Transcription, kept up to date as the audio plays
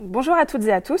Bonjour à toutes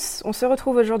et à tous, on se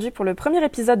retrouve aujourd'hui pour le premier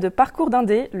épisode de Parcours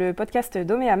d'Indé, le podcast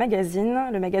d'hauméa Magazine,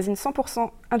 le magazine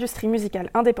 100% industrie musicale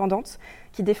indépendante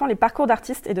qui défend les parcours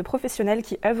d'artistes et de professionnels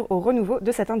qui œuvrent au renouveau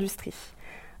de cette industrie.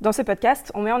 Dans ce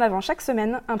podcast, on met en avant chaque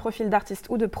semaine un profil d'artiste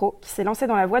ou de pro qui s'est lancé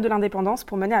dans la voie de l'indépendance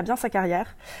pour mener à bien sa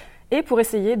carrière et pour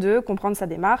essayer de comprendre sa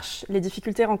démarche, les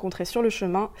difficultés rencontrées sur le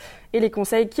chemin et les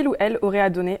conseils qu'il ou elle aurait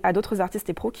à donner à d'autres artistes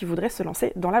et pros qui voudraient se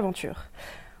lancer dans l'aventure.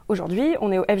 Aujourd'hui,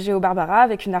 on est au FGO Barbara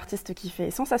avec une artiste qui fait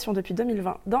sensation depuis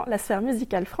 2020 dans la sphère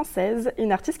musicale française,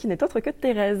 une artiste qui n'est autre que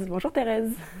Thérèse. Bonjour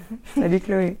Thérèse. Salut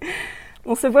Chloé.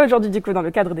 On se voit aujourd'hui du coup dans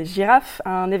le cadre des Girafes,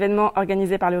 un événement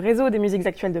organisé par le réseau des musiques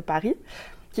actuelles de Paris,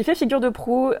 qui fait figure de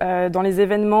proue dans les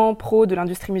événements pro de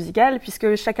l'industrie musicale,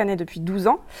 puisque chaque année depuis 12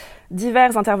 ans,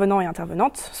 divers intervenants et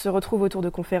intervenantes se retrouvent autour de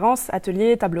conférences,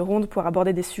 ateliers, tables rondes pour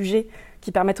aborder des sujets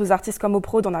qui permettent aux artistes comme aux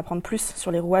pros d'en apprendre plus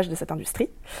sur les rouages de cette industrie.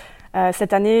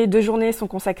 Cette année, 2 journées sont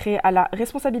consacrées à la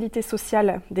responsabilité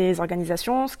sociale des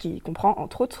organisations, ce qui comprend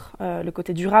entre autres le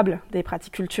côté durable des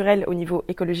pratiques culturelles au niveau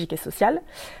écologique et social.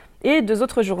 Et 2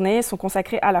 autres journées sont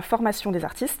consacrées à la formation des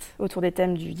artistes autour des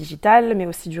thèmes du digital, mais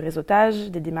aussi du réseautage,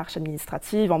 des démarches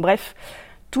administratives, en bref,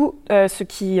 tout ce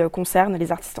qui concerne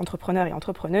les artistes entrepreneurs et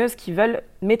entrepreneuses qui veulent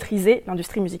maîtriser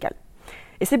l'industrie musicale.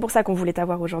 Et c'est pour ça qu'on voulait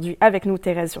t'avoir aujourd'hui avec nous,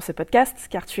 Thérèse, sur ce podcast,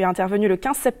 car tu es intervenue le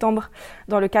 15 septembre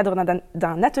dans le cadre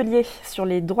d'un atelier sur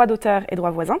les droits d'auteur et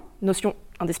droits voisins, notion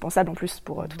indispensable en plus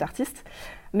pour tout artiste,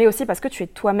 mais aussi parce que tu es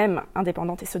toi-même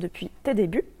indépendante et ce depuis tes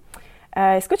débuts.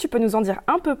 Est-ce que tu peux nous en dire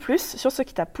un peu plus sur ce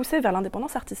qui t'a poussée vers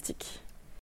l'indépendance artistique ?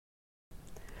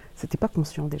 C'était pas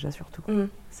conscient déjà surtout.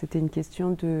 C'était une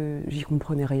question de... J'y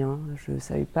comprenais rien, je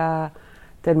savais pas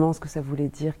tellement ce que ça voulait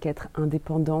dire qu'être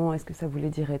indépendant, est-ce que ça voulait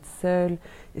dire être seul,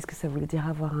 est-ce que ça voulait dire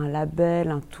avoir un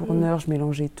label, un tourneur, je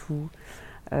mélangeais tout,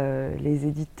 les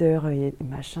éditeurs et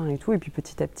machin et tout, et puis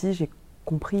petit à petit j'ai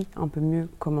compris un peu mieux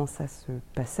comment ça se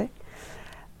passait,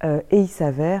 et il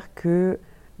s'avère que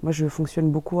moi je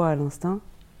fonctionne beaucoup à l'instinct,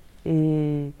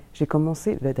 et j'ai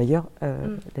commencé, d'ailleurs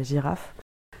la Girafe,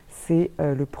 c'est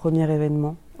le premier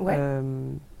événement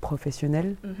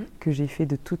professionnel que j'ai fait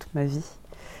de toute ma vie.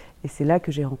 Et c'est là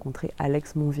que j'ai rencontré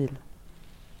Alex Monville,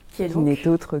 qui n'est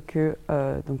autre que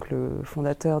donc le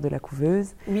fondateur de La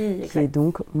Couveuse, qui est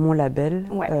donc mon label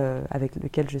avec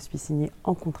lequel je suis signée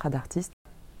en contrat d'artiste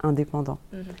indépendant.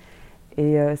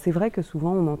 Et c'est vrai que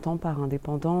souvent on entend par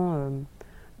indépendant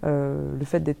le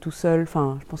fait d'être tout seul.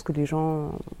 Enfin, je pense que les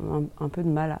gens ont un peu de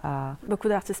mal à... Beaucoup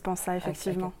d'artistes pensent ça,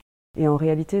 effectivement. Et en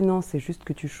réalité, non, c'est juste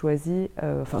que tu choisis...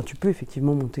 Enfin, tu peux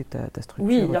effectivement monter ta structure.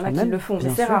 Oui, il y en a qui le font, mais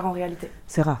c'est rare en réalité.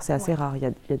 C'est rare, c'est assez rare.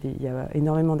 Il y a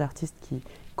énormément d'artistes qui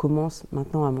commencent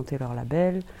maintenant à monter leur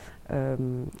label,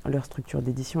 leur structure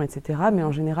d'édition, etc. Mais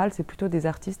en général, c'est plutôt des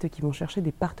artistes qui vont chercher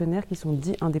des partenaires qui sont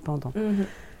dits indépendants.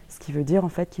 Ce qui veut dire en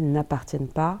fait qu'ils n'appartiennent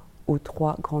pas aux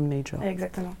 3 grandes majors.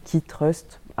 Exactement. Qui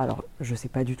trustent... Alors, je ne sais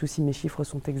pas du tout si mes chiffres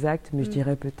sont exacts, mais je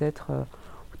dirais peut-être...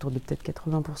 autour de peut-être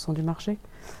 80% du marché.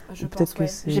 Je pense, ouais.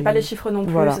 J'ai pas les chiffres non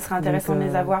plus, ce serait intéressant de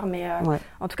les avoir, mais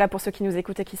en tout cas pour ceux qui nous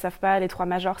écoutent et qui savent pas, les 3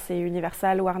 majors c'est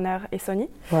Universal, Warner et Sony.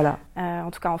 Voilà.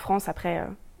 En tout cas en France, après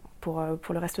pour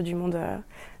le reste du monde,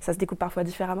 ça se découpe parfois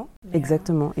différemment.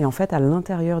 Exactement. Et en fait, à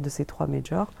l'intérieur de ces 3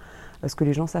 majors, ce que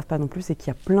les gens ne savent pas non plus, c'est qu'il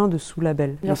y a plein de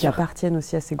sous-labels qui appartiennent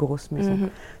aussi à ces grosses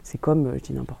maisons. C'est comme, je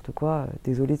dis n'importe quoi,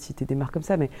 désolée de citer des marques comme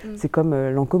ça, mais c'est comme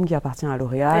Lancôme qui appartient à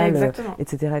L'Oréal,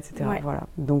 etc. etc. Ouais. Voilà.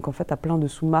 Donc en fait, tu as plein de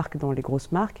sous-marques dans les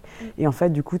grosses marques. Et en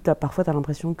fait, du coup, parfois, tu as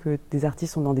l'impression que des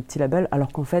artistes sont dans des petits labels,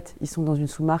 alors qu'en fait, ils sont dans une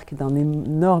sous-marque d'un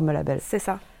énorme label. C'est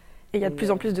ça. Et il y a de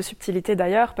plus en plus de subtilité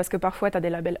d'ailleurs, parce que parfois tu as des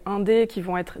labels indés qui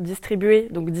vont être distribués,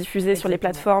 donc diffusés sur les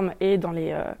plateformes et dans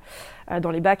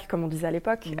les bacs, comme on disait à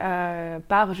l'époque,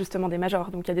 par justement des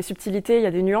majors. Donc il y a des subtilités, il y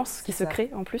a des nuances qui se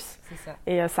créent en plus.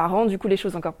 Et ça rend du coup les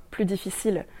choses encore plus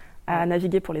difficiles à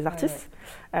naviguer pour les artistes.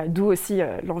 D'où aussi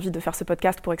l'envie de faire ce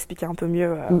podcast pour expliquer un peu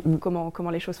mieux comment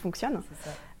les choses fonctionnent.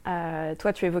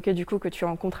 Toi, tu évoquais du coup que tu es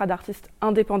en contrat d'artiste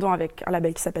indépendant avec un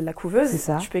label qui s'appelle La Couveuse. C'est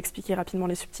ça. Tu peux expliquer rapidement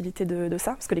les subtilités de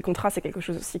ça ? Parce que les contrats, c'est quelque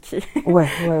chose aussi qui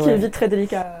est vite très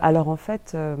délicat. Alors en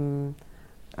fait,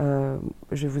 je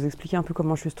vais vous expliquer un peu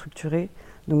comment je suis structurée.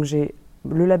 Donc j'ai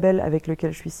le label avec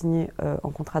lequel je suis signée en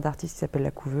contrat d'artiste qui s'appelle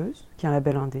La Couveuse, qui est un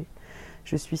label indé.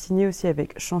 Je suis signée aussi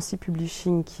avec Chancy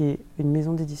Publishing, qui est une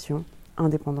maison d'édition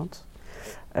indépendante.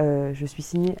 Je suis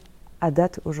signée à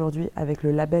date aujourd'hui avec le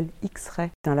label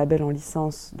X-Ray, c'est un label en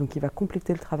licence, donc qui va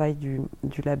compléter le travail du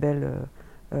label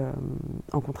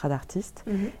en contrat d'artiste,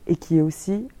 et qui est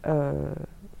aussi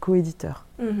coéditeur.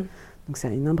 Donc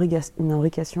c'est une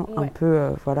imbrication un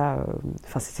peu,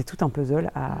 c'est tout un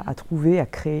puzzle à trouver, à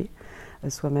créer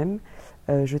soi-même.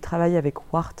 Je travaille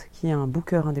avec Wart, qui est un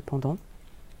booker indépendant,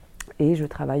 Et je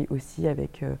travaille aussi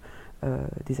avec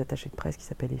des attachés de presse qui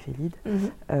s'appellent Ephelid,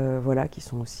 voilà, qui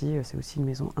sont aussi, c'est aussi une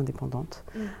maison indépendante.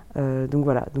 Donc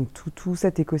voilà, donc tout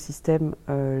cet écosystème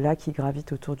là qui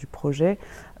gravite autour du projet,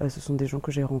 ce sont des gens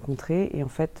que j'ai rencontrés et en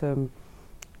fait,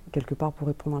 quelque part pour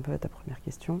répondre un peu à ta première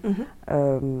question,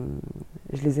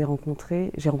 je les ai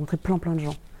rencontrés, j'ai rencontré plein de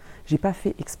gens. J'ai pas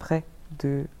fait exprès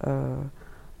de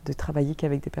travailler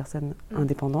qu'avec des personnes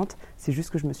indépendantes. C'est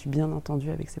juste que je me suis bien entendue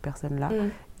avec ces personnes-là.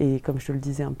 Et comme je te le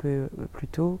disais un peu plus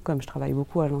tôt, comme je travaille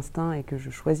beaucoup à l'instinct et que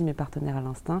je choisis mes partenaires à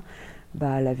l'instinct,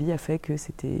 bah, la vie a fait que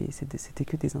c'était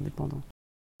que des indépendants.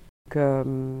 Donc,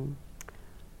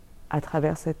 à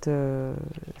travers cette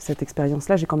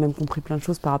expérience-là, j'ai quand même compris plein de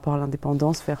choses par rapport à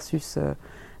l'indépendance versus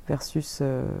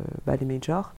les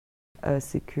majors.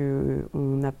 C'est qu'on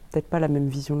n'a peut-être pas la même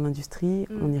vision de l'industrie,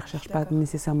 on n'y recherche pas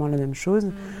nécessairement la même chose.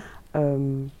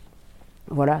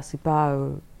 Voilà, c'est pas,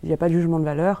 il n'y a pas de jugement de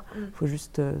valeur, il faut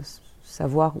juste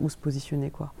savoir où se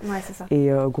positionner, quoi. Ouais, c'est ça. Et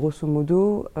grosso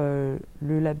modo, le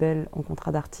label en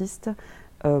contrat d'artiste,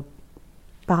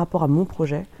 par rapport à mon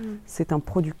projet, c'est un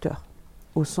producteur,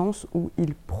 au sens où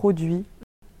il produit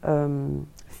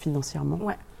financièrement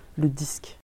le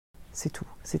disque. C'est tout.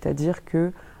 C'est-à-dire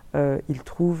que il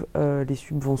trouve les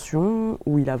subventions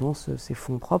ou il avance ses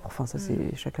fonds propres, enfin ça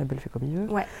c'est chaque label fait comme il veut,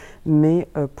 mais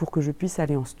pour que je puisse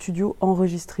aller en studio,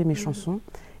 enregistrer mes chansons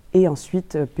et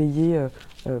ensuite payer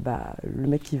le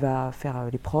mec qui va faire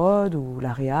les prods ou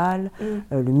la réal,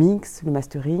 le mix, le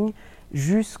mastering,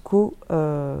 jusqu'à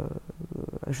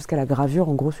la gravure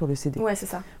en gros sur le CD. Ouais, c'est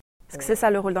ça. Parce que c'est ça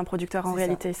le rôle d'un producteur en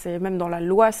réalité. C'est même dans la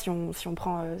loi, si on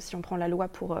prend la loi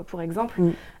pour exemple,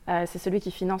 c'est celui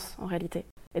qui finance en réalité.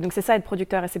 Et donc c'est ça être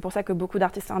producteur, et c'est pour ça que beaucoup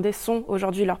d'artistes indés sont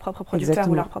aujourd'hui leurs propres producteurs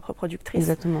ou leurs propres productrices.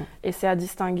 Exactement. Et c'est à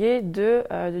distinguer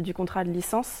du contrat de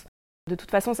licence. De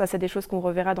toute façon, ça c'est des choses qu'on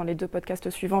reverra dans les 2 podcasts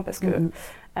suivants parce que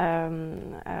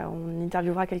on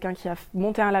interviewera quelqu'un qui a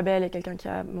monté un label et quelqu'un qui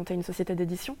a monté une société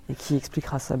d'édition. Et qui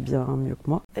expliquera ça bien mieux que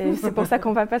moi. Et c'est pour ça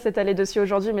qu'on ne va pas s'étaler dessus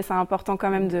aujourd'hui, mais c'est important quand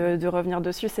même de revenir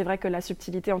dessus. C'est vrai que la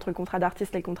subtilité entre le contrat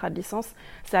d'artiste et le contrat de licence,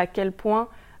 c'est à quel point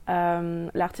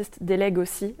l'artiste délègue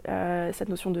aussi cette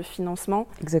notion de financement.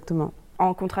 Exactement.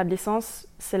 En contrat de licence,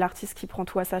 c'est l'artiste qui prend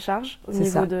tout à sa charge au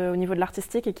niveau de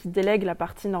l'artistique et qui délègue la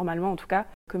partie normalement, en tout cas,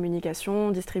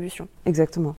 communication, distribution.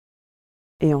 Exactement.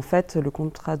 Et en fait, le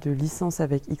contrat de licence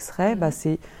avec X-Ray,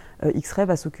 X-Ray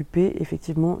va s'occuper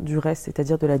effectivement du reste,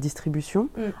 c'est-à-dire de la distribution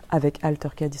avec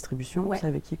Alterca Distribution, c'est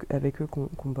avec eux qu'on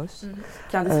bosse.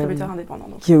 Qui est un distributeur indépendant.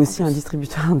 Donc, qui est aussi un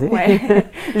distributeur indé.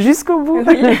 Jusqu'au bout,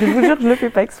 je vous jure que je ne le fais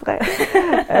pas exprès.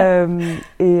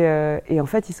 Et en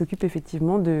fait, ils s'occupent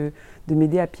effectivement de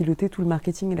m'aider à piloter tout le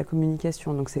marketing et la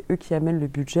communication. Donc c'est eux qui amènent le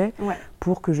budget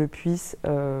pour que je puisse,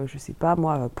 je ne sais pas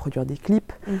moi, produire des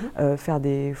clips, faire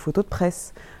des photos de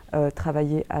presse,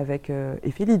 travailler avec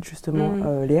Ephelid justement,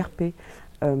 les RP.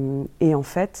 Et en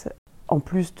fait, en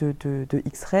plus de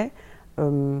X-Ray,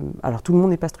 alors tout le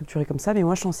monde n'est pas structuré comme ça, mais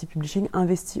moi Chancy Publishing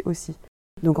investit aussi.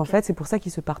 Donc en fait, c'est pour ça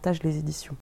qu'ils se partagent les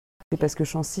éditions. C'est parce que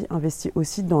Chancy investit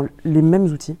aussi dans les mêmes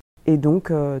outils. Et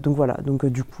donc voilà,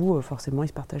 du coup, forcément, ils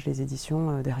se partagent les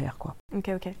éditions derrière, quoi.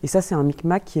 Et ça, c'est un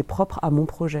micmac qui est propre à mon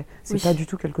projet. C'est pas du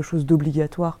tout quelque chose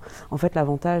d'obligatoire. En fait,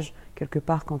 l'avantage, quelque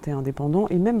part, quand tu es indépendant,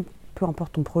 et même peu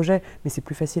importe ton projet, mais c'est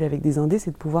plus facile avec des indés,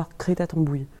 c'est de pouvoir créer ta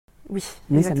tambouille. Oui,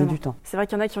 mais exactement. Ça met du temps. C'est vrai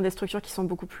qu'il y en a qui ont des structures qui sont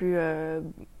beaucoup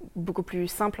plus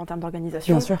simples en termes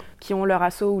d'organisation, qui ont leur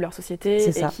asso ou leur société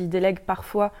et qui délèguent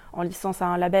parfois en licence à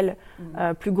un label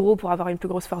plus gros pour avoir une plus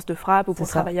grosse force de frappe ou pour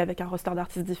travailler avec un roster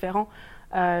d'artistes différents,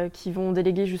 qui vont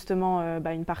déléguer justement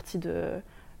une partie de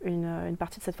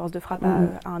cette force de frappe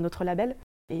à un autre label.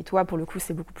 Et toi, pour le coup,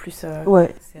 c'est beaucoup plus.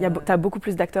 T'as beaucoup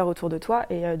plus d'acteurs autour de toi.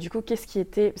 Et du coup, qu'est-ce qui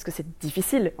était. Parce que c'est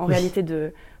difficile, en réalité,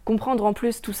 de comprendre en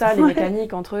plus tout ça, les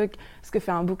mécaniques entre ce que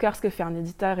fait un booker, ce que fait un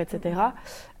éditeur, etc.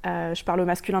 Je parle au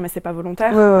masculin, mais c'est pas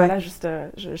volontaire. Voilà, juste,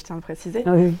 je tiens à le préciser.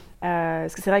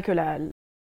 Parce que c'est vrai que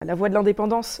la voie de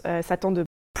l'indépendance s'attend de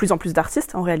plus en plus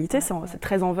d'artistes, en réalité. C'est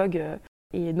très en vogue.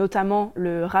 Et notamment,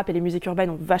 le rap et les musiques urbaines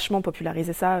ont vachement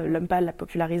popularisé ça. Lumpal l'a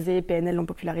popularisé, PNL l'ont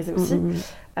popularisé aussi.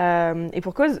 Et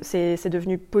pour cause, c'est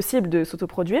devenu possible de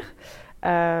s'autoproduire,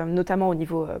 notamment au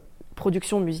niveau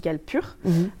production musicale pure.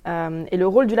 Et le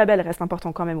rôle du label reste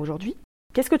important quand même aujourd'hui.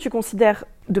 Qu'est-ce que tu considères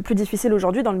de plus difficile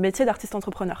aujourd'hui dans le métier d'artiste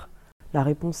entrepreneur ? La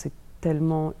réponse est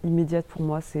tellement immédiate pour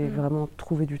moi, c'est vraiment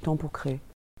trouver du temps pour créer.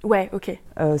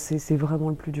 C'est vraiment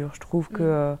le plus dur. Je trouve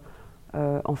que,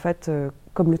 en fait,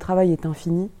 comme le travail est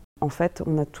infini, en fait,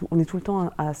 on est tout le temps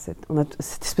on a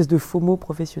cette espèce de FOMO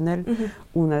professionnel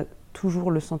où on a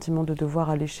toujours le sentiment de devoir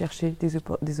aller chercher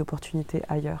des opportunités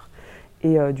ailleurs.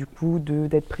 Et du coup,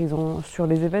 d'être présent sur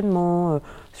les événements,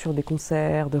 sur des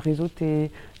concerts, de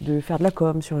réseauter, de faire de la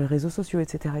com sur les réseaux sociaux,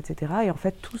 etc. etc. Et en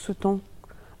fait, tout ce temps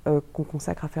qu'on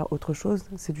consacre à faire autre chose,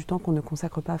 c'est du temps qu'on ne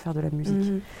consacre pas à faire de la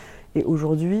musique. Et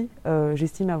aujourd'hui,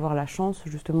 j'estime avoir la chance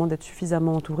justement d'être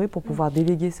suffisamment entourée pour pouvoir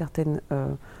déléguer certaines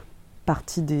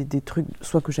parties des trucs,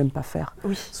 soit que j'aime pas faire,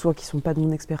 soit qui sont pas de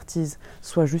mon expertise,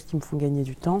 soit juste qui me font gagner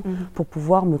du temps, pour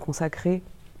pouvoir me consacrer,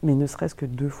 mais ne serait-ce que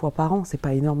 2 fois par an, c'est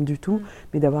pas énorme du tout,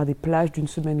 mais d'avoir des plages d'1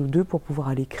 semaine ou 2 pour pouvoir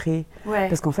aller créer.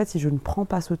 Parce qu'en fait, si je ne prends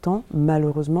pas ce temps,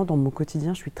 malheureusement, dans mon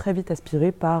quotidien, je suis très vite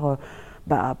aspirée par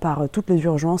toutes les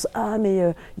urgences. Ah,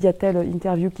 mais il y a telle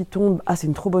interview qui tombe. Ah, c'est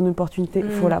une trop bonne opportunité, il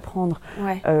faut la prendre.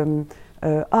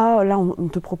 Ah, là, on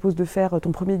te propose de faire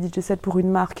ton premier DJ set pour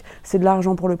une marque, c'est de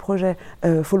l'argent pour le projet,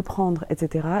 faut le prendre,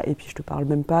 etc. Et puis, je te parle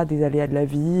même pas des aléas de la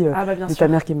vie, de ta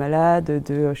mère qui est malade,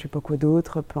 de je sais pas quoi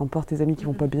d'autre, peu importe, tes amis qui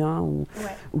vont pas bien,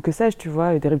 ou que sais-je, tu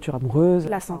vois, des ruptures amoureuses.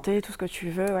 La santé, tout ce que tu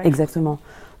veux. Exactement.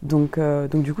 Donc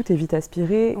du coup, tu es vite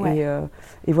aspirée.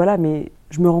 Et voilà, mais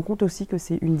je me rends compte aussi que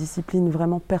c'est une discipline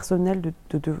vraiment personnelle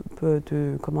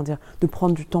de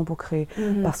prendre du temps pour créer.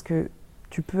 Parce que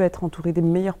tu peux être entouré des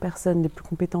meilleures personnes, les plus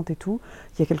compétentes et tout.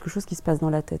 Il y a quelque chose qui se passe dans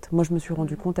la tête. Moi, je me suis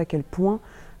rendu compte à quel point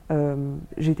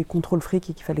j'étais contrôle fric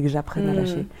et qu'il fallait que j'apprenne à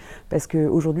lâcher. Parce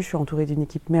qu'aujourd'hui, je suis entourée d'une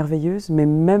équipe merveilleuse, mais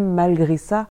même malgré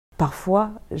ça, parfois,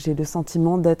 j'ai le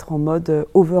sentiment d'être en mode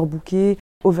overbooké,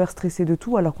 overstressé de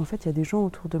tout, alors qu'en fait, il y a des gens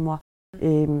autour de moi.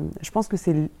 Et je pense que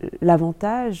c'est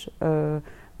l'avantage,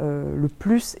 le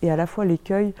plus, et à la fois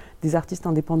l'écueil des artistes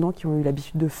indépendants qui ont eu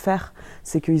l'habitude de faire,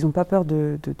 c'est qu'ils n'ont pas peur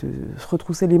de se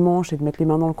retrousser les manches et de mettre les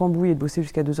mains dans le cambouis et de bosser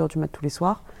jusqu'à 2h du mat tous les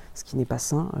soirs, ce qui n'est pas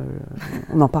sain.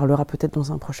 On en parlera peut-être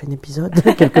dans un prochain épisode,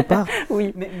 quelque part.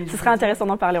 Oui, mais ce serait intéressant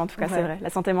d'en parler en tout cas, c'est vrai. La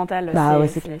santé mentale,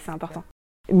 c'est important.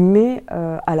 Mais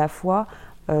à la fois,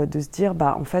 de se dire,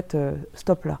 en fait,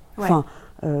 stop là. Enfin,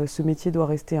 ce métier doit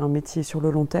rester un métier sur le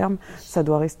long terme. Ça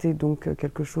doit rester donc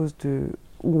quelque chose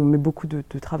où on met beaucoup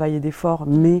de travail et d'efforts,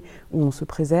 mais où on se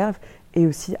préserve. Et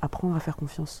aussi apprendre à faire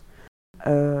confiance.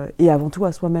 Et avant tout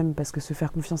à soi-même, parce que se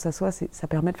faire confiance à soi, ça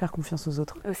permet de faire confiance aux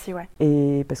autres. Aussi,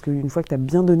 Et parce qu'une fois que tu as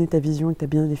bien donné ta vision et que tu as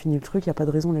bien défini le truc, il n'y a pas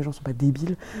de raison, les gens ne sont pas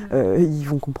débiles. Ils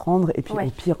vont comprendre. Et puis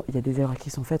au pire, il y a des erreurs qui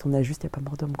sont faites, on ajuste, il n'y a pas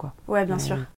mort d'homme, quoi. Ouais, bien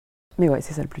sûr. Mais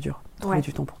c'est ça le plus dur, trouver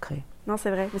du temps pour créer. Non,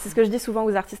 c'est vrai. Mais c'est ce que je dis souvent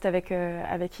aux artistes avec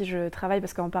qui je travaille,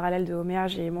 parce qu'en parallèle de hauméa,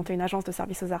 j'ai monté une agence de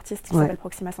service aux artistes qui s'appelle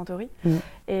Proxima Centauri.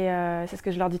 Et c'est ce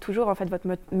que je leur dis toujours, en fait, votre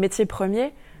métier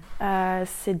premier,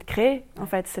 c'est de créer, en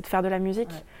fait, c'est de faire de la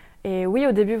musique. Et oui,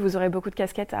 au début, vous aurez beaucoup de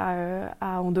casquettes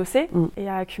à endosser et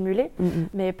à accumuler.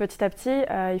 Mais petit à petit,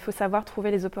 il faut savoir trouver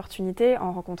les opportunités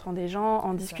en rencontrant des gens,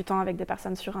 en discutant avec des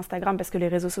personnes sur Instagram, parce que les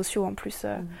réseaux sociaux, en plus,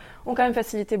 ont quand même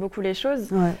facilité beaucoup les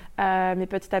choses. Mais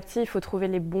petit à petit, il faut trouver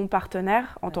les bons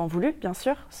partenaires, en temps voulu, bien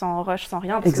sûr, sans rush, sans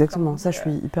rien. Exactement, ça, je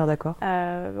suis hyper d'accord.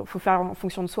 Faut faire en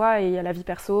fonction de soi, et il y a la vie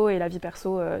perso. Et la vie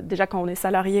perso, déjà, quand on est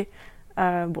salarié,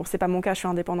 bon, c'est pas mon cas, je suis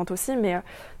indépendante aussi, mais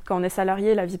quand on est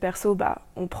salarié, la vie perso,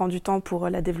 on prend du temps pour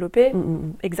la développer.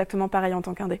 Exactement pareil en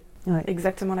tant qu'indé.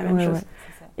 Exactement la même chose.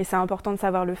 Et c'est important de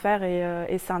savoir le faire,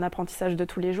 et c'est un apprentissage de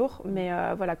tous les jours. Mais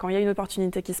voilà, quand il y a une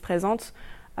opportunité qui se présente,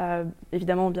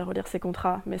 évidemment, bien relire ses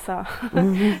contrats, mais ça,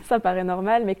 ça paraît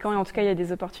normal. Mais quand, en tout cas, il y a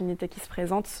des opportunités qui se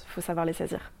présentent, il faut savoir les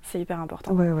saisir. C'est hyper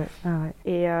important.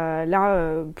 Et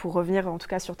là, pour revenir en tout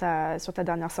cas sur ta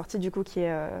dernière sortie, du coup, qui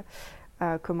est...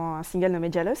 un single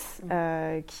nommé Jealous,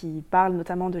 qui parle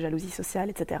notamment de jalousie sociale,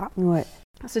 etc.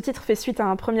 Ce titre fait suite à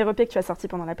un premier EP que tu as sorti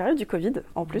pendant la période du Covid,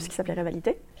 en plus, qui s'appelait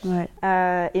Rivalité.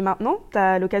 Et maintenant, tu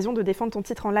as l'occasion de défendre ton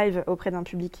titre en live auprès d'un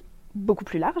public beaucoup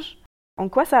plus large. En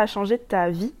quoi ça a changé ta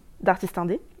vie d'artiste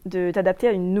indé, de t'adapter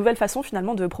à une nouvelle façon,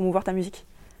 finalement, de promouvoir ta musique ?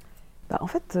 En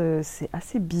fait, c'est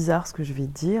assez bizarre ce que je vais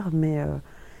dire, mais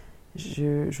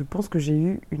je pense que j'ai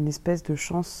eu une espèce de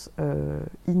chance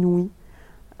inouïe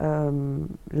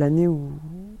l'année où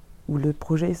le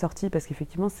projet est sorti, parce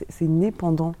qu'effectivement c'est né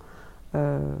pendant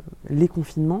les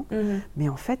confinements, mais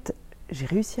en fait j'ai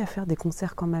réussi à faire des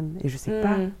concerts quand même, et je sais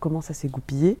pas comment ça s'est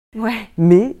goupillé,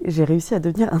 mais j'ai réussi à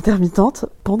devenir intermittente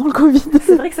pendant le Covid.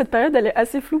 C'est vrai que cette période elle est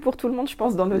assez floue pour tout le monde, je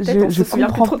pense, dans nos têtes. Je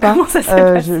comprends pas comment ça s'est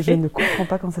passé. Je ne comprends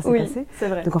pas comment ça s'est passé. C'est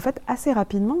vrai. Donc en fait assez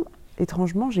rapidement,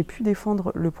 étrangement, j'ai pu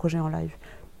défendre le projet en live,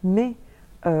 mais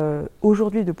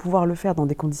aujourd'hui, de pouvoir le faire dans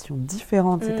des conditions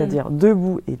différentes, c'est-à-dire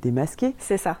debout et démasqué,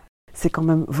 c'est ça. C'est quand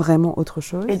même vraiment autre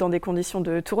chose. Et dans des conditions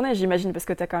de tournée, j'imagine, parce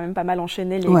que tu as quand même pas mal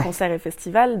enchaîné les concerts et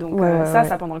festivals, donc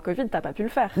ça pendant le Covid, t'as pas pu le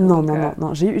faire.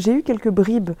 Non. J'ai eu quelques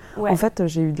bribes. En fait,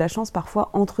 j'ai eu de la chance parfois,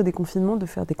 entre des confinements, de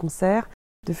faire des concerts,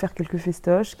 de faire quelques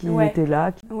festoches qui étaient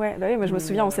là. Oui, moi je me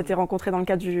souviens, on s'était rencontrés dans le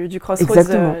cadre du Crossroads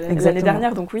l'année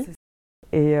dernière, donc oui.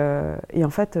 Et en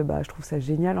fait, je trouve ça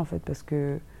génial, en fait, parce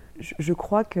que je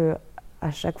crois que à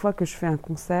chaque fois que je fais un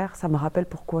concert, ça me rappelle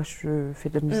pourquoi je fais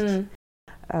de la musique.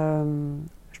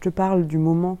 Je te parle du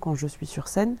moment quand je suis sur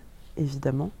scène,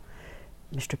 évidemment,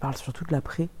 mais je te parle surtout de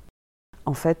l'après.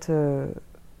 En fait,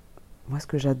 moi, ce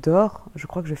que j'adore, je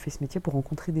crois que je fais ce métier pour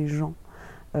rencontrer des gens.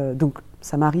 Donc,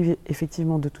 ça m'arrive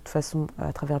effectivement de toute façon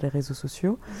à travers les réseaux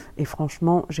sociaux. Et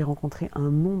franchement, j'ai rencontré un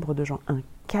nombre de gens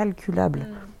incalculable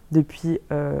depuis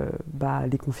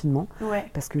les confinements. Ouais.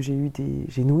 Parce que je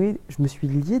me suis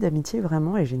liée d'amitié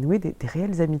vraiment, et j'ai noué des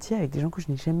réelles amitiés avec des gens que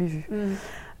je n'ai jamais vus.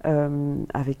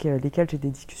 Avec lesquels j'ai des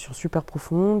discussions super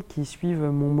profondes qui suivent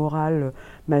mon moral,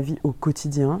 ma vie au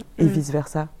quotidien, et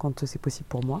vice-versa quand c'est possible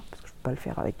pour moi, parce que je ne peux pas le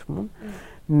faire avec tout le monde.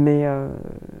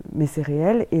 Mais c'est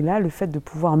réel. Et là, le fait de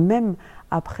pouvoir même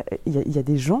après... Il y a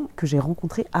des gens que j'ai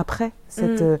rencontrés après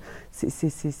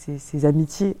ces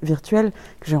amitiés virtuelles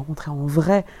que j'ai rencontrées en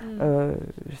vrai.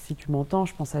 Si tu m'entends,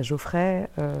 je pense à Geoffrey,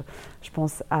 je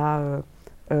pense à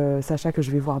Sacha que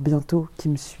je vais voir bientôt, qui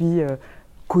me suit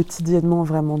quotidiennement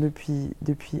vraiment depuis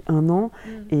 1 an.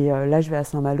 Et là, je vais à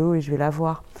Saint-Malo et je vais la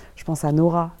voir. Je pense à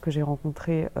Nora que j'ai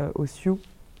rencontrée au Sioux,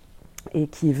 et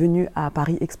qui est venue à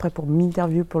Paris exprès pour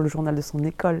m'interviewer pour le journal de son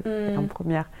école en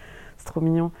première. C'est trop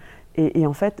mignon. Et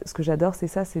en fait, ce que j'adore, c'est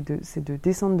ça, c'est de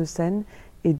descendre de scène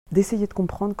et d'essayer de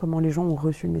comprendre comment les gens ont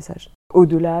reçu le message.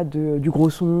 Au-delà du gros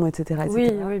son, etc.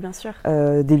 Oui, bien sûr.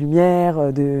 Des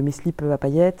lumières, de mes slips à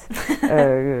paillettes.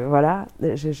 Voilà,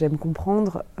 j'aime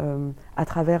comprendre à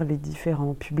travers les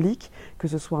différents publics, que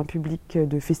ce soit un public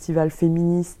de festival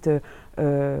féministe,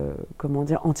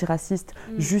 antiraciste,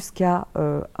 jusqu'à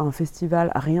un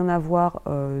festival à rien à voir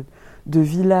de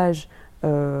village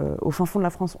au fin fond de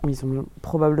la France, où ils ont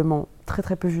probablement très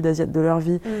très peu vu d'Asiates de leur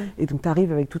vie, et donc tu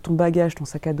arrives avec tout ton bagage, ton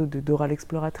sac à dos de Dora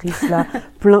l'exploratrice là,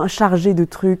 plein chargé de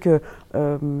trucs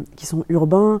qui sont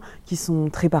urbains, qui sont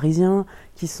très parisiens,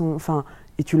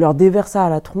 et tu leur déverses ça à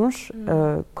la tronche.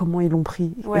 Comment ils l'ont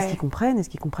pris, est-ce qu'ils comprennent, est-ce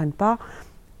qu'ils comprennent pas,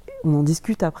 on en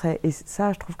discute après, et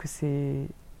ça je trouve que c'est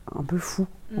un peu fou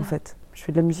en fait. Je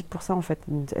fais de la musique pour ça en fait,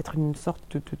 être une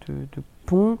sorte de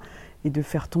pont, et de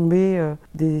faire tomber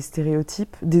des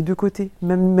stéréotypes des deux côtés,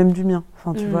 même du mien.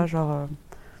 Enfin, tu vois, genre...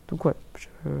 donc ouais,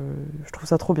 je trouve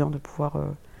ça trop bien de pouvoir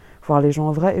voir les gens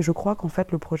en vrai. Et je crois qu'en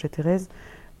fait, le projet Thérèse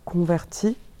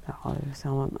convertit, alors, c'est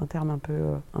un terme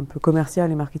un peu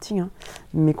commercial et marketing,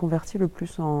 mais convertit le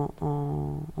plus en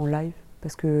live.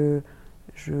 Parce que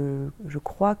je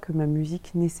crois que ma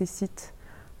musique nécessite...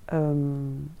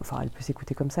 elle peut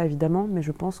s'écouter comme ça évidemment, mais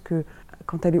je pense que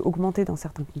quand elle est augmentée dans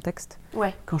certains contextes,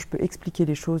 quand je peux expliquer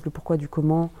les choses, le pourquoi du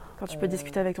comment, quand tu peux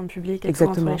discuter avec ton public et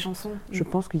entre les chansons, je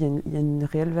pense qu'il y a une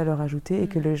réelle valeur ajoutée et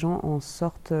que les gens en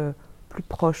sortent plus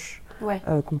proches,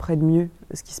 comprennent mieux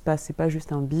ce qui se passe. C'est pas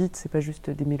juste un beat, c'est pas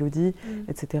juste des mélodies,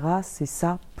 etc. C'est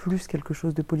ça plus quelque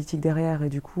chose de politique derrière, et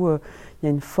du coup il y a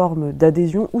une forme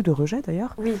d'adhésion ou de rejet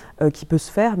d'ailleurs qui peut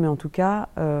se faire, mais en tout cas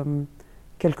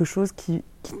quelque chose qui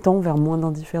tend vers moins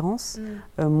d'indifférence,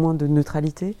 moins de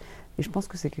neutralité. Et je pense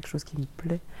que c'est quelque chose qui me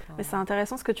plaît. Mais c'est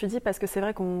intéressant ce que tu dis, parce que c'est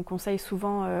vrai qu'on conseille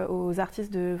souvent aux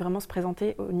artistes de vraiment se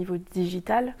présenter au niveau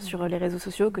digital sur les réseaux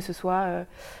sociaux, que ce soit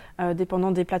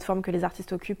dépendant des plateformes que les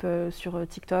artistes occupent sur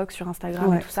TikTok, sur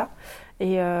Instagram, et tout ça.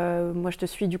 Et moi, je te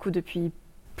suis du coup depuis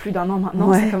plus d'1 an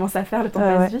maintenant, ça commence à faire, le temps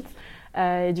passe vite.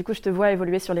 Et du coup, je te vois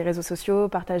évoluer sur les réseaux sociaux,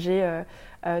 partager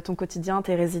ton quotidien,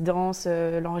 tes résidences,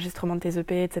 l'enregistrement de tes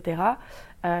EP, etc.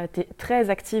 Tu es très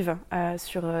active,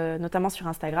 notamment sur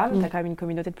Instagram. Tu as quand même une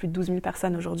communauté de plus de 12 000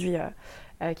 personnes aujourd'hui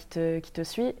qui te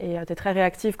suit. Et tu es très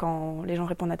réactive quand les gens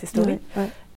répondent à tes stories.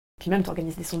 Puis même, tu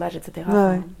organises des sondages, etc.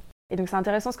 Et donc, c'est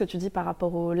intéressant ce que tu dis par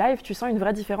rapport au live. Tu sens une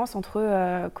vraie différence entre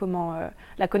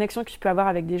la connexion que tu peux avoir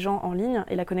avec des gens en ligne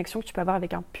et la connexion que tu peux avoir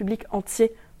avec un public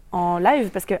entier en live.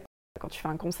 Parce que quand tu fais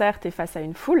un concert, tu es face à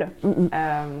une foule,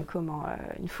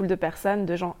 une foule de personnes,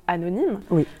 de gens anonymes.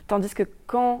 Tandis que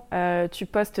quand tu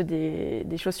postes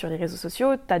des choses sur les réseaux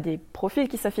sociaux, tu as des profils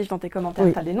qui s'affichent dans tes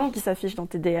commentaires, tu as des noms qui s'affichent dans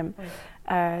tes DM.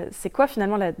 C'est quoi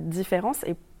finalement la différence,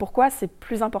 et pourquoi c'est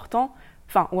plus important,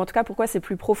 ou en tout cas pourquoi c'est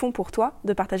plus profond pour toi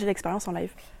de partager l'expérience en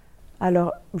live?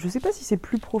 Alors, je ne sais pas si c'est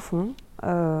plus profond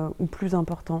ou plus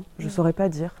important, je ne saurais pas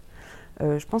dire.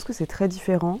 Je pense que c'est très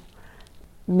différent,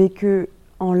 mais que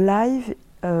en live,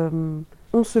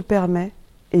 on se permet,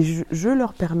 et je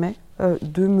leur permets,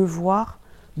 de me voir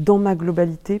dans ma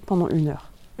globalité pendant 1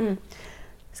 heure.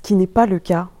 Ce qui n'est pas le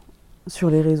cas sur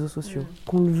les réseaux sociaux.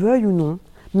 Qu'on le veuille ou non,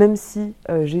 même si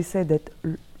j'essaie d'être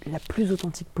la plus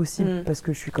authentique possible parce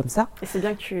que je suis comme ça. Et c'est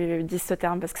bien que tu dises ce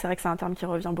terme parce que c'est vrai que c'est un terme qui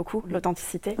revient beaucoup,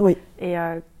 l'authenticité. Oui. Et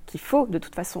qu'il faut de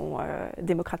toute façon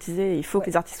démocratiser. Il faut que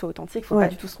les artistes soient authentiques. Il ne faut pas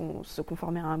du tout se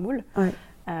conformer à un moule. Ouais.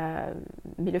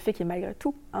 Mais le fait qu'il y ait malgré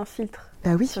tout un filtre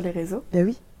sur les réseaux.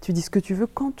 Oui, tu dis ce que tu veux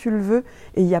quand tu le veux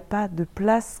et il n'y a pas de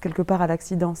place quelque part à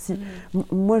l'accident. Si,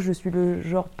 moi, je suis le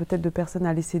genre peut-être de personne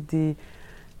à laisser des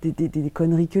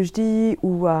conneries que je dis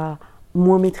ou à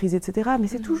moins maîtriser, etc. Mais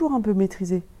c'est toujours un peu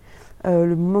maîtrisé.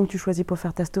 Le moment que tu choisis pour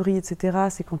faire ta story, etc.,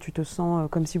 c'est quand tu te sens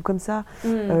comme ci ou comme ça.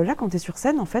 Là, quand tu es sur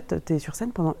scène, en fait, tu es sur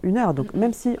scène pendant 1 heure. Donc,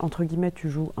 même si, entre guillemets, tu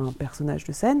joues un personnage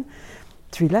de scène,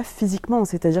 tu es là physiquement.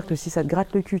 C'est-à-dire que si ça te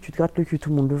gratte le cul, tu te grattes le cul, tout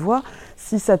le monde le voit.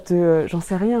 Si ça te... j'en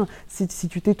sais rien. Si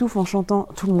tu t'étouffes en chantant,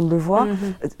 tout le monde le voit.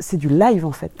 C'est du live,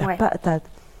 en fait.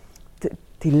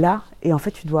 T'es là et en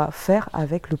fait, tu dois faire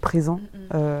avec le présent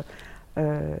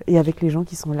et avec les gens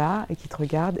qui sont là et qui te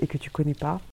regardent et que tu connais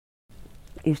pas.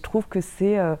 Et je trouve que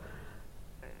c'est...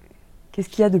 qu'est-ce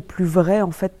qu'il y a de plus vrai,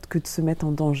 en fait, que de se mettre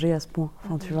en danger à ce point,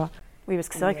 enfin, tu vois. Oui, parce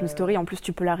que c'est vrai qu'une story, en plus,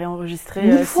 tu peux la réenregistrer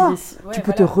 1000 fois. Tu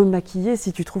peux te remaquiller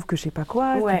si tu trouves que je sais pas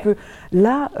quoi. Tu peux...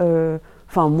 Là,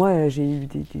 moi, j'ai eu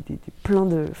plein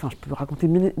de... Enfin, je peux raconter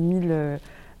mille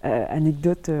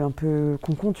anecdotes un peu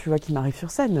con-con, tu vois, qui m'arrivent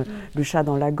sur scène. Le chat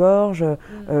dans la gorge.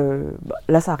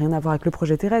 Là, ça n'a rien à voir avec le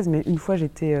projet Thérèse, mais une fois,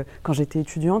 quand j'étais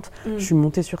étudiante, je suis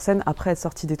montée sur scène après être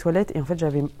sortie des toilettes et en fait,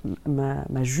 j'avais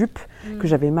ma jupe que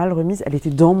j'avais mal remise, elle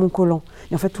était dans mon collant.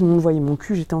 Et en fait, tout le monde voyait mon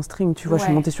cul, j'étais en string, tu vois, je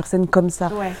suis montée sur scène comme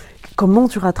ça. Comment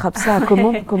tu rattrapes ça?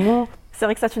 Comment C'est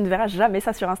vrai que ça, tu ne verras jamais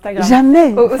ça sur Instagram.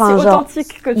 Jamais. Aussi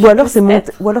authentique que tu ou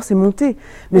alors c'est monté.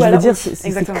 Mais je veux dire,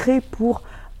 c'est créé pour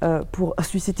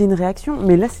susciter une réaction.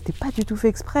 Mais là, c'était pas du tout fait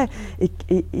exprès.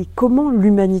 Et comment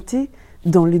l'humanité,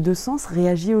 dans les deux sens,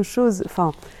 réagit aux choses.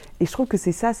 Enfin, et je trouve que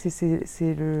c'est ça,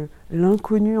 c'est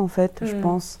l'inconnu, en fait, je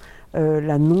pense.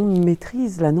 La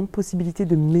non-maîtrise, la non-possibilité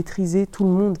de maîtriser tout le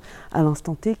monde à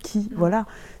l'instant T voilà,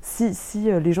 si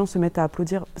les gens se mettent à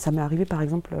applaudir, ça m'est arrivé par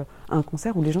exemple à un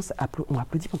concert où les gens ont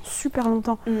applaudi pendant super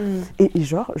longtemps et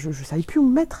genre, je savais plus où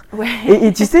me mettre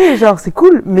et tu sais, genre, c'est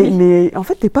cool, mais en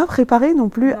fait, t'es pas préparé non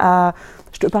plus à...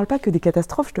 Je te parle pas que des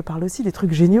catastrophes, je te parle aussi des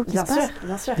trucs géniaux qui se passent.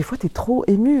 Bien sûr. Des fois, t'es trop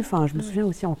ému, enfin, je me souviens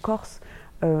aussi en Corse,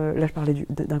 là je parlais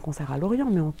d'un concert à Lorient,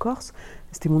 mais en Corse,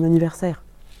 c'était mon anniversaire.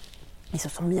 Ils se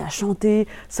sont mis à chanter,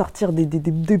 sortir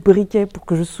des briquets pour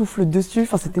que je souffle dessus.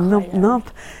 Enfin, c'était nimp.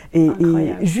 Et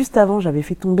juste avant, j'avais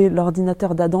fait tomber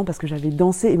l'ordinateur d'Adam parce que j'avais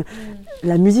dansé. Et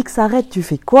la musique s'arrête, tu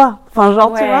fais quoi? Enfin,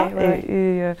 genre, tu vois.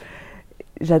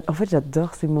 En fait,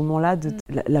 j'adore ces moments-là,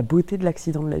 la beauté de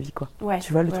l'accident de la vie, quoi.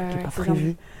 Tu vois, le truc qui n'est pas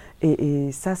prévu.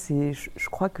 Et ça, je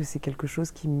crois que c'est quelque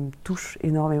chose qui me touche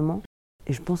énormément.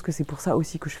 Et je pense que c'est pour ça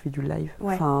aussi que je fais du live.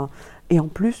 Enfin, et en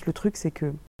plus, le truc, c'est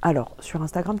que... Alors, sur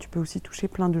Instagram, tu peux aussi toucher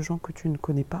plein de gens que tu ne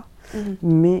connais pas.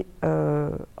 Mais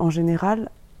en général,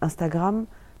 Instagram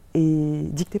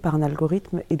est dicté par un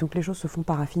algorithme et donc les choses se font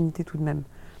par affinité tout de même.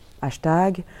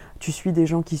 Hashtag, tu suis des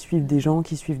gens qui suivent des gens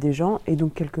qui suivent des gens et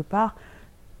donc quelque part,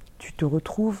 tu te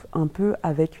retrouves un peu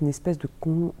avec une espèce de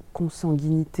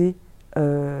consanguinité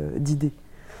d'idées.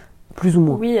 Plus ou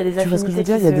moins. Oui, il y a des affinités. Tu vois ce que je veux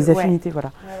dire? Il y a des affinités,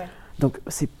 voilà. Donc,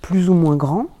 c'est plus ou moins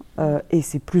grand. Et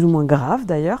c'est plus ou moins grave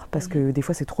d'ailleurs, parce que des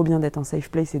fois c'est trop bien d'être en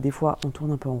safe place et des fois on tourne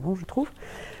un peu en rond, je trouve.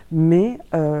 Mais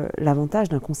l'avantage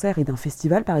d'un concert et d'un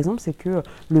festival, par exemple, c'est que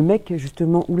le mec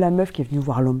justement ou la meuf qui est venue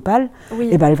voir l'homme pâle,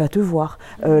 eh ben, elle va te voir.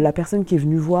 La personne qui est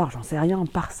venue voir, j'en sais rien,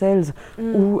 Parcells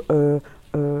ou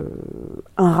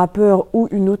un rappeur ou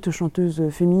une autre chanteuse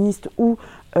féministe ou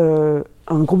un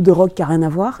groupe de rock qui n'a rien à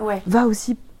voir, va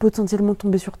aussi potentiellement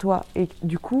tomber sur toi. Et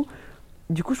du coup,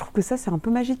 je trouve que ça, c'est un peu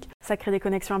magique. Ça crée des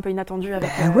connexions un peu inattendues avec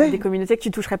des communautés que tu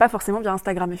ne toucherais pas forcément via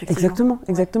Instagram, effectivement.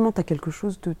 Exactement. Tu as quelque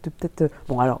chose de peut-être...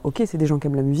 Bon, alors, ok, c'est des gens qui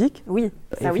aiment la musique. Oui,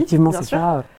 ça effectivement, c'est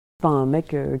pas un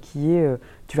mec qui est...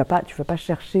 tu vas pas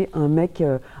chercher un mec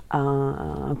à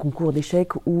un concours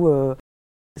d'échecs ou...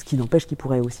 ce qui n'empêche qu'il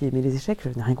pourrait aussi aimer les échecs, je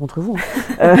n'ai rien contre vous.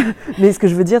 Mais ce que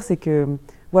je veux dire, c'est que,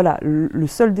 voilà, le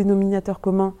seul dénominateur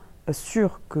commun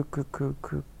sûr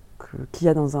qu'il y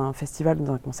a dans un festival ou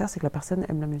dans un concert, c'est que la personne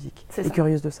aime la musique. C'est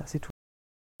curieuse de ça, c'est tout.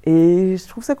 Et je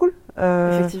trouve ça cool.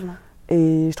 Effectivement.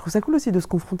 Et je trouve ça cool aussi de se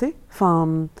confronter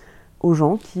aux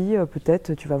gens qui,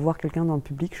 peut-être, tu vas voir quelqu'un dans le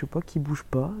public, je sais pas, qui bouge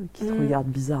pas, qui te regarde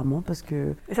bizarrement parce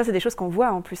que... Et ça, c'est des choses qu'on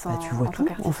voit en plus. Tu vois tout,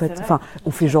 en fait. Enfin,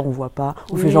 on fait genre on voit pas,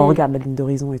 on fait genre on regarde la ligne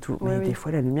d'horizon et tout. Mais des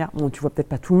fois, la lumière, bon, tu vois peut-être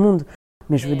pas tout le monde,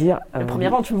 mais je veux dire... Le premier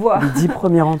rang, tu le vois. Les 10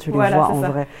 premiers rangs, tu les vois en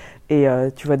vrai. Et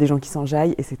tu vois des gens qui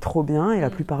s'enjaillent et c'est trop bien. Et la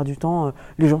plupart du temps,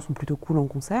 les gens sont plutôt cool en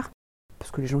concert.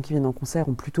 Parce que les gens qui viennent en concert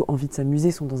ont plutôt envie de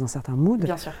s'amuser, sont dans un certain mood.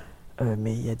 Bien sûr.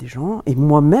 Mais il y a des gens, et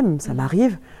moi-même, ça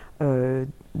m'arrive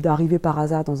d'arriver par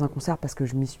hasard dans un concert parce que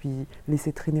je m'y suis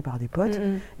laissée traîner par des potes.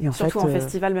 Et en Surtout en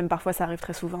festival, même parfois, ça arrive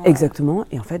très souvent. Exactement.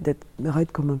 Et en fait, d'être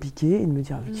raide comme un piqué et de me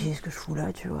dire qu'est-ce que je fous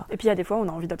là, tu vois. Et puis, il y a des fois, on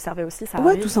a envie d'observer aussi, ça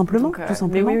arrive. Tout simplement. Donc, tout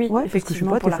simplement. Mais oui, parce que je sais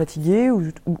pas, t'es fatigué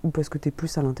ou parce que t'es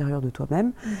plus à l'intérieur de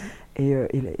toi-même.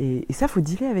 Et ça, faut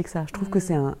dealer avec ça. Je trouve que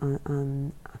c'est un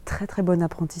très, très bon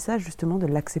apprentissage, justement, de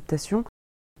l'acceptation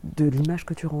de l'image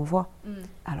que tu renvoies.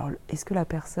 Alors, est-ce que la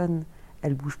personne,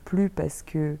 elle bouge plus parce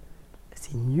que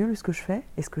c'est nul ce que je fais?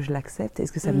 Est-ce que je l'accepte?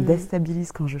 Est-ce que ça me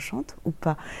déstabilise quand je chante ou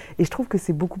pas? Et je trouve que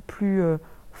c'est beaucoup plus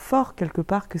fort quelque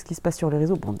part que ce qui se passe sur les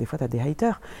réseaux. Bon, des fois, tu as des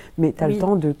haters, mais tu as le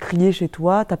temps de crier chez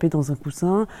toi, taper dans un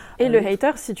coussin. Et le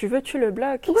hater, si tu veux, tu le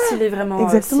bloques. S'il est vraiment,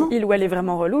 si il ou elle est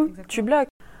vraiment relou, tu bloques.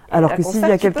 Alors que s'il y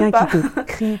a quelqu'un qui te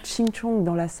crie ching-chong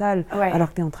dans la salle alors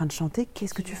que tu es en train de chanter,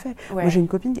 qu'est-ce que tu fais? Moi, j'ai une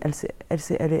copine,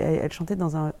 elle chantait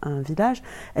dans un village,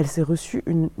 elle s'est reçue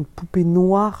une poupée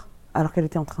noire alors qu'elle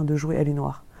était en train de jouer. Elle est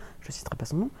noire, je ne citerai pas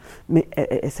son nom, mais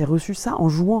elle s'est reçue ça en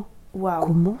jouant.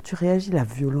 Comment tu réagis? La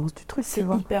violence du truc, c'est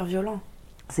hyper violent.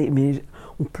 Mais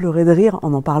on pleurait de rire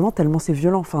en parlant tellement c'est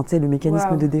violent. Enfin, tu sais, le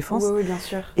mécanisme de défense. Oui, bien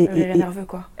sûr. Et nerveux,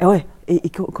 quoi. Et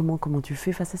comment tu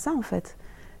fais face à ça, en fait?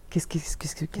 Qu'est-ce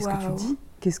que tu dis?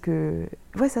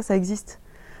 Ça existe.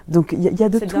 Donc il y a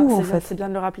de tout, en fait. C'est bien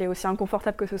de le rappeler. Aussi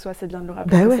inconfortable que ce soit, c'est bien de le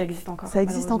rappeler que ça existe encore. Ça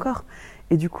existe encore.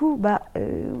 Et du coup,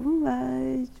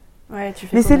 tu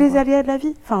fais mais c'est les aléas de la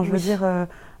vie. Enfin, je veux dire,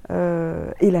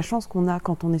 et la chance qu'on a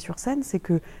quand on est sur scène, c'est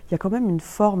qu'il y a quand même une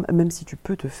forme, même si tu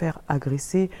peux te faire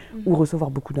agresser ou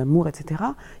recevoir beaucoup d'amour, etc.,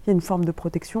 il y a une forme de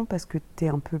protection parce que tu es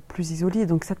un peu plus isolé.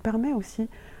 Donc ça te permet aussi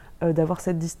d'avoir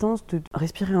cette distance, de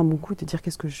respirer un bon coup, de dire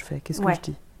qu'est-ce que je fais, qu'est-ce que je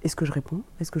dis. Est-ce que je réponds?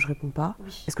 Est-ce que je réponds pas?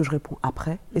 Est-ce que je réponds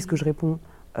après? Est-ce que je réponds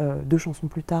 2 chansons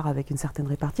plus tard avec une certaine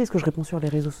répartie? Est-ce que je réponds sur les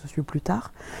réseaux sociaux plus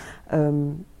tard?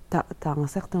 T'as un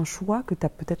certain choix que t'as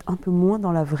peut-être un peu moins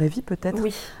dans la vraie vie, peut-être.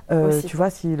 Tu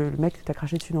vois, si le mec t'a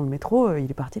craché dessus dans le métro,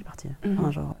 il est parti.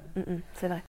 C'est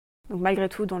vrai. Donc malgré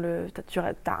tout,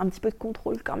 t'as un petit peu de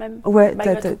contrôle quand même. Ouais,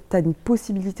 t'as une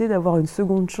possibilité d'avoir une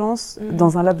seconde chance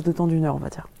dans un laps de temps d'1 heure, on va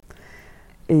dire.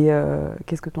 Et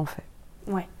qu'est-ce que t'en fais?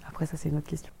 Après, ça, c'est une autre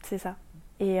question. C'est ça.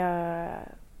 Et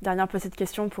dernière petite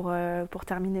question pour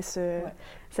terminer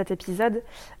cet épisode.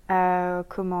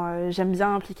 J'aime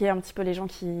bien impliquer un petit peu les gens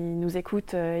qui nous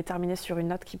écoutent et terminer sur une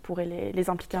note qui pourrait les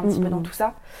impliquer un petit peu dans tout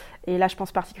ça. Et là, je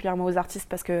pense particulièrement aux artistes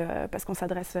parce qu'on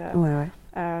s'adresse,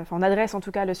 on adresse en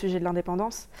tout cas le sujet de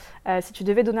l'indépendance. Si tu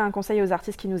devais donner un conseil aux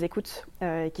artistes qui nous écoutent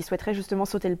et qui souhaiteraient justement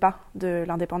sauter le pas de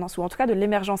l'indépendance ou en tout cas de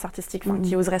l'émergence artistique,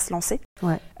 qui oseraient se lancer,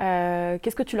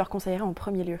 qu'est-ce que tu leur conseillerais en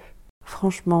premier lieu?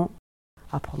 Franchement,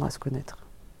 apprendre à se connaître.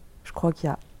 Je crois qu'il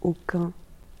n'y a aucun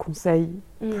conseil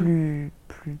plus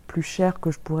cher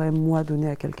que je pourrais, moi, donner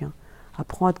à quelqu'un.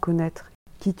 Apprends à te connaître,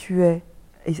 qui tu es,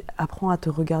 et apprends à te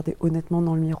regarder honnêtement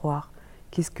dans le miroir.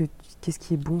 Qu'est-ce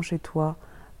qui est bon chez toi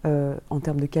en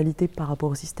termes de qualité par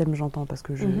rapport au système, j'entends, parce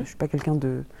que je ne suis pas quelqu'un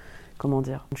de... Comment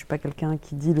dire? Je ne suis pas quelqu'un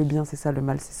qui dit le bien c'est ça, le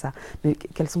mal c'est ça. Mais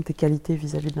quelles sont tes qualités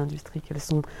vis-à-vis de l'industrie? Quels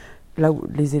sont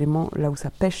les éléments là où ça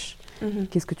pêche?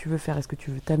 Qu'est-ce que tu veux faire? Est-ce que tu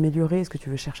veux t'améliorer? Est-ce que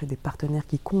tu veux chercher des partenaires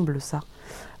qui comblent ça?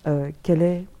 Quel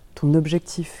est ton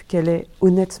objectif? Quelle est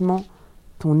honnêtement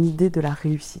ton idée de la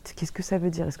réussite? Qu'est-ce que ça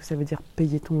veut dire? Est-ce que ça veut dire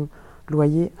payer ton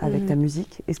loyer avec ta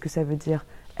musique? Est-ce que ça veut dire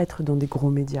être dans des gros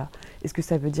médias? Est-ce que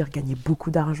ça veut dire gagner beaucoup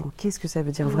d'argent? Qu'est-ce que ça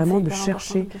veut dire? Vraiment de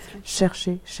chercher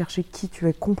qui tu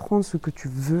es, comprendre ce que tu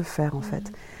veux faire en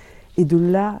fait. Et de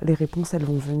là, les réponses, elles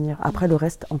vont venir. Après, le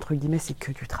reste, entre guillemets, c'est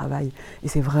que du travail. Et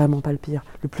c'est vraiment pas le pire.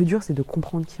 Le plus dur, c'est de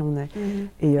comprendre qui on est.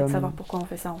 Et de savoir pourquoi on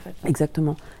fait ça, en fait.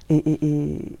 Exactement.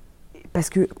 Et parce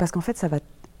qu'en fait, ça va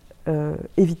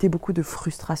éviter beaucoup de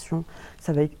frustration.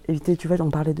 Ça va éviter, tu vois,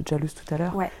 on parlait de jalouse tout à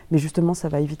l'heure. Mais justement, ça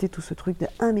va éviter tout ce truc de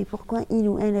 « Ah, mais pourquoi il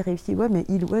ou elle est réussi ?» Ouais, mais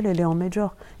il ou elle est en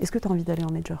major. Est-ce que tu as envie d'aller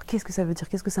en major? Qu'est-ce que ça veut dire?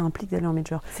 Qu'est-ce que ça implique d'aller en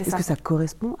major? Est-ce que ça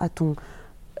correspond à ton...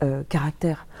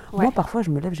 caractère. Moi, parfois, je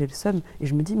me lève, j'ai le seum et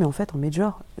je me dis, mais en fait, en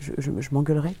major, je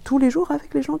m'engueulerai tous les jours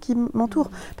avec les gens qui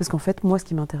m'entourent. Parce qu'en fait, moi, ce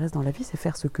qui m'intéresse dans la vie, c'est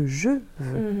faire ce que je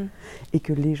veux. Et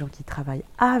que les gens qui travaillent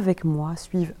avec moi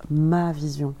suivent ma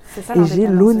vision. Ça, et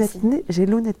j'ai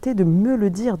l'honnêteté de me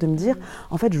le dire, de me dire,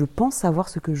 en fait, je pense savoir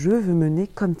ce que je veux mener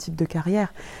comme type de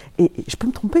carrière. Et je peux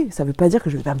me tromper, ça ne veut pas dire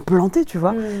que je vais pas me planter, tu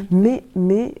vois. Mais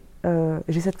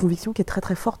j'ai cette conviction qui est très,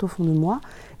 très forte au fond de moi.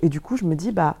 Et du coup, je me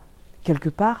dis, quelque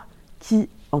part, qui,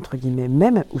 entre guillemets,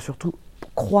 m'aime, ou surtout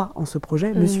croit en ce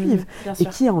projet, me suivent. Et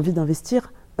qui a envie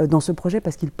d'investir dans ce projet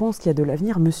parce qu'il pense qu'il y a de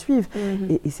l'avenir, me suivent.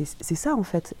 Et c'est ça, en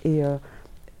fait. Et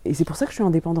et c'est pour ça que je suis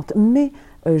indépendante. Mais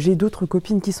j'ai d'autres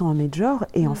copines qui sont en major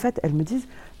et en fait, elles me disent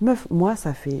 « Meuf, moi,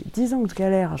 ça fait 10 ans que je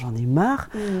galère, j'en ai marre.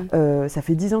 Ça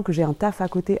fait 10 ans que j'ai un taf à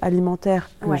côté alimentaire,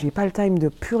 que j'ai pas le time de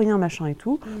plus rien, machin et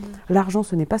tout. L'argent,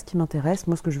 ce n'est pas ce qui m'intéresse.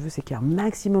 Moi, ce que je veux, c'est qu'un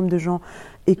maximum de gens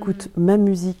écoutent ma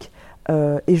musique.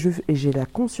 Et j'ai la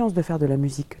conscience de faire de la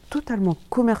musique totalement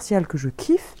commerciale que je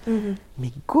kiffe.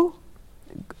 Mais go,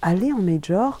 allez en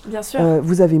major. Bien sûr.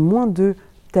 Vous avez moins de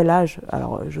tel âge.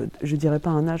 Alors, je dirais pas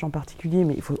un âge en particulier,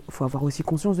 mais il faut avoir aussi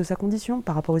conscience de sa condition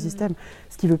par rapport au système.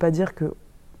 Ce qui veut pas dire que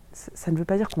ça ne veut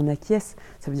pas dire qu'on acquiesce.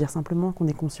 Ça veut dire simplement qu'on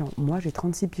est conscient. Moi, j'ai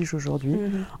 36 piges aujourd'hui.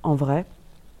 En vrai,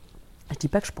 je dis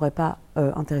pas que je pourrais pas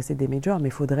intéresser des majors, mais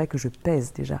il faudrait que je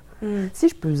pèse déjà. Si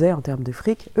je pesais en termes de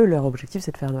fric, eux, leur objectif,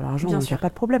 c'est de faire de l'argent, donc il n'y a pas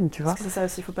de problème, tu vois. C'est ça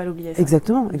aussi, il faut pas l'oublier. Ça.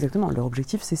 Exactement. Leur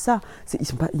objectif, c'est ça.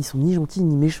 Ils sont ni gentils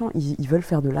ni méchants, ils veulent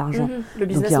faire de l'argent. Le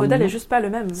business model est juste pas le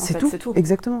même, c'est tout.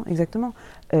 Exactement.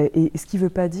 Et ce qui veut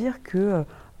pas dire que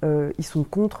ils sont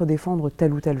contre défendre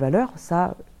telle ou telle valeur.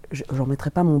 Ça, j'en mettrai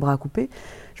pas mon bras à couper.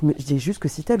 Je dis juste que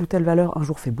si telle ou telle valeur un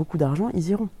jour fait beaucoup d'argent, ils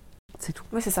iront. C'est tout.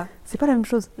 Oui, c'est ça. C'est pas la même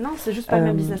chose. Non, c'est juste pas le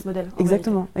même business model.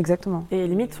 Exactement. Et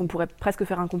limite, on pourrait presque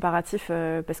faire un comparatif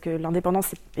parce que l'indépendance,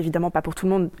 c'est évidemment pas pour tout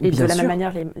le monde. Et Bien de la sûr. même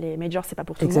manière, les majors, c'est pas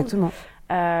pour tout Exactement.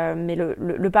 le monde. Mais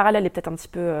le parallèle est peut-être un petit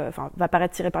peu, va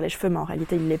paraître tiré par les cheveux, mais en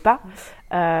réalité, il l'est pas.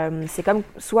 C'est comme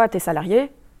soit t'es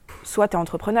salarié, soit t'es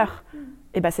entrepreneur.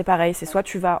 Et ben c'est pareil, c'est soit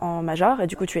tu vas en major et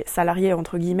du coup tu es salarié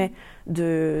entre guillemets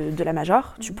de la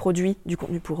major, tu produis du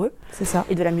contenu pour eux C'est ça.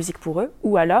 et de la musique pour eux,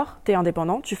 ou alors tu es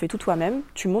indépendant, tu fais tout toi-même,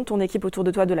 tu montes ton équipe autour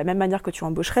de toi de la même manière que tu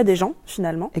embaucherais des gens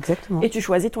finalement. Exactement. Et tu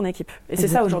choisis ton équipe. Et c'est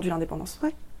ça aujourd'hui l'indépendance.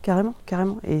 Ouais, carrément.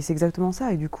 Et c'est exactement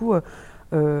ça. Et du coup,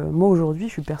 moi aujourd'hui,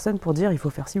 je suis personne pour dire il faut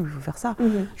faire ci ou il faut faire ça.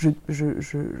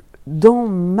 Dans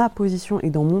ma position et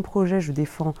dans mon projet, je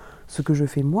défends ce que je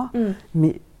fais moi,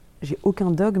 mais j'ai aucun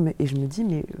dogme et je me dis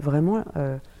mais vraiment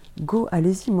go,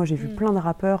 allez-y. Moi j'ai vu plein de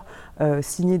rappeurs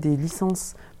signer des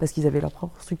licences parce qu'ils avaient leur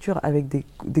propre structure avec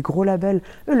des gros labels.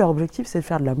 Eux, leur objectif c'est de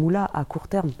faire de la moula à court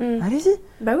terme. Allez-y,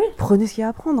 Bah oui. prenez ce qu'il y a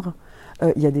à prendre.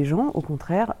 Il y a des gens au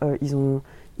contraire, ils ont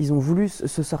voulu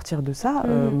se sortir de ça.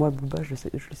 Moi, Booba, je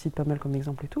le cite pas mal comme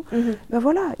exemple et tout. Ben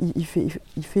voilà, il fait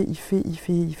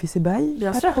ses bails,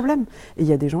 Bien pas sûr. de problème. Et il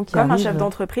y a des gens qui Comme arrivent... un chef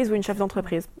d'entreprise ou une chef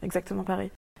d'entreprise, exactement pareil.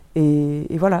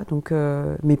 Et voilà, donc,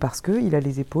 mais parce qu'il a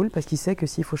les épaules, parce qu'il sait que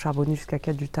s'il faut charbonner jusqu'à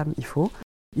 4 du tam, il faut.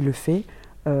 Il le fait.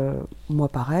 Moi,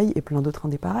 pareil, et plein d'autres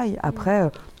indés pareil.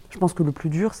 Après, je pense que le plus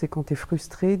dur, c'est quand tu es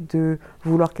frustré de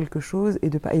vouloir quelque chose et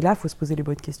de pas. Et là, il faut se poser les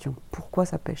bonnes questions. Pourquoi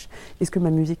ça pêche? Est-ce que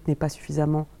ma musique n'est pas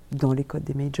suffisamment dans les codes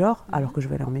des majors, alors que je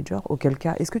vais aller en major? Auquel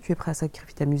cas, est-ce que tu es prêt à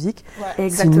sacrifier ta musique?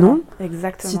 Exactement. Sinon,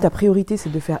 si ta priorité,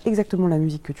 c'est de faire exactement la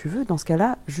musique que tu veux, dans ce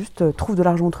cas-là, juste trouve de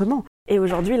l'argent autrement. Et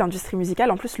aujourd'hui, l'industrie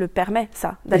musicale, en plus, le permet,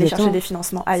 ça, d'aller chercher des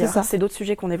financements ailleurs. C'est d'autres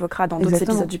sujets qu'on évoquera dans d'autres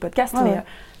épisodes du podcast, mais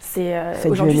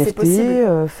aujourd'hui, c'est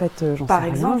possible. Faites, Par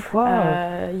exemple,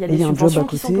 il y a des subventions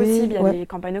qui sont possibles, il y a des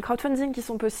campagnes de crowdfunding qui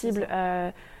sont possibles.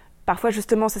 Parfois,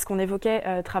 justement, c'est ce qu'on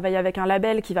évoquait, travailler avec un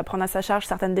label qui va prendre à sa charge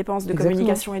certaines dépenses de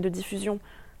communication et de diffusion.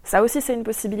 Ça aussi, c'est une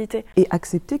possibilité. Et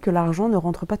accepter que l'argent ne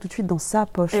rentre pas tout de suite dans sa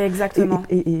poche. Exactement.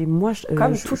 Et moi,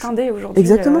 comme tout indé aujourd'hui.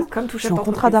 Exactement. Comme tout je suis en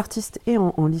contrat d'artiste et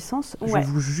en licence. Je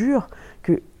vous jure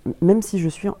que même si je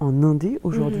suis en indé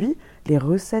aujourd'hui, les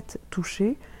recettes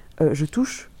touchées, je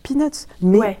touche peanuts.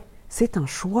 Mais c'est un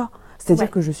choix.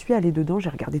 C'est-à-dire que je suis allée dedans, j'ai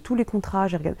regardé tous les contrats,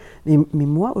 mais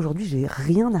moi, aujourd'hui, j'ai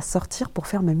rien à sortir pour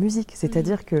faire ma musique.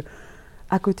 C'est-à-dire que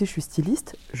à côté, je suis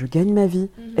styliste, je gagne ma vie,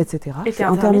 etc. Et je suis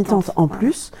intermittente en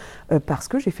plus, parce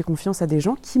que j'ai fait confiance à des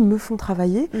gens qui me font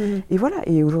travailler. Et voilà,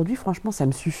 et aujourd'hui, franchement, ça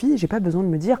me suffit. J'ai pas besoin de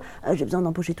me dire j'ai besoin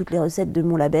d'empocher toutes les recettes de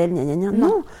mon label, gna gna gna.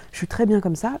 Non, je suis très bien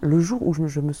comme ça. Le jour où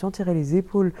je me sentirai les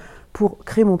épaules pour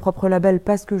créer mon propre label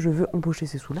parce que je veux empocher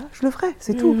ces sous-là, je le ferai,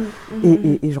 c'est tout.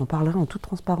 Et j'en parlerai en toute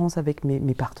transparence avec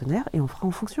mes partenaires et on fera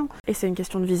en fonction. Et c'est une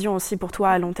question de vision aussi pour toi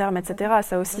à long terme, etc.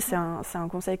 Ça aussi, c'est un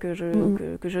conseil que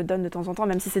je donne de temps en temps,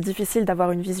 même si c'est difficile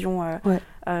d'avoir une vision,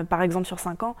 par exemple, sur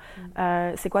 5 ans.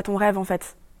 C'est quoi ton rêve, en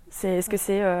fait? Est-ce que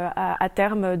c'est à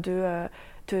terme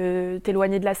de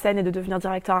t'éloigner de la scène et de devenir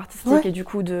directeur artistique et du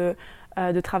coup de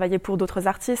travailler pour d'autres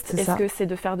artistes? Est-ce que c'est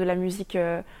de faire de la musique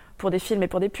pour des films et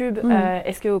pour des pubs?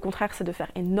 Est-ce qu'au contraire, c'est de faire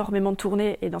énormément de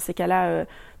tournées et dans ces cas-là,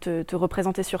 te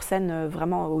représenter sur scène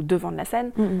vraiment au devant de la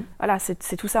scène? Voilà,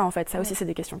 c'est tout ça en fait. Ça aussi, c'est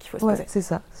des questions qu'il faut se poser. C'est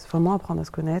ça. C'est vraiment apprendre à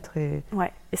se connaître. Et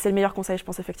c'est le meilleur conseil, je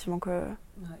pense, effectivement,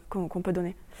 qu'on peut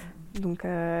donner. Donc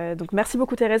merci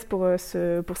beaucoup Thérèse pour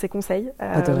ces conseils.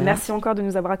 Merci encore de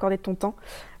nous avoir accordé de ton temps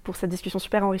pour cette discussion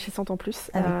super enrichissante en plus.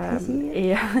 Avec plaisir.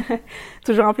 Et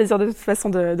toujours un plaisir de toute façon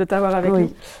de t'avoir avec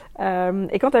nous.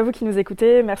 Et quant à vous qui nous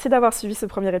écoutez, merci merci d'avoir suivi ce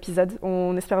premier épisode.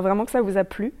 On espère vraiment que ça vous a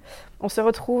plu. On se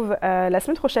retrouve la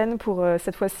semaine prochaine pour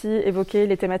cette fois-ci évoquer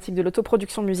les thématiques de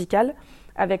l'autoproduction musicale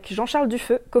avec Jean-Charles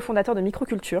Dufeu, cofondateur de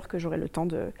Microculture, que j'aurai le temps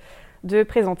de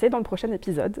présenter dans le prochain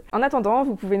épisode. En attendant,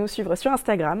 vous pouvez nous suivre sur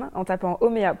Instagram en tapant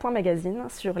hauméa.magazine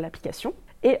sur l'application.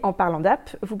 Et en parlant d'app,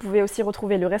 vous pouvez aussi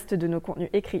retrouver le reste de nos contenus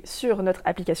écrits sur notre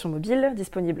application mobile,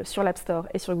 disponible sur l'App Store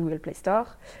et sur Google Play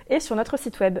Store, et sur notre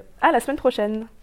site web. À la semaine prochaine!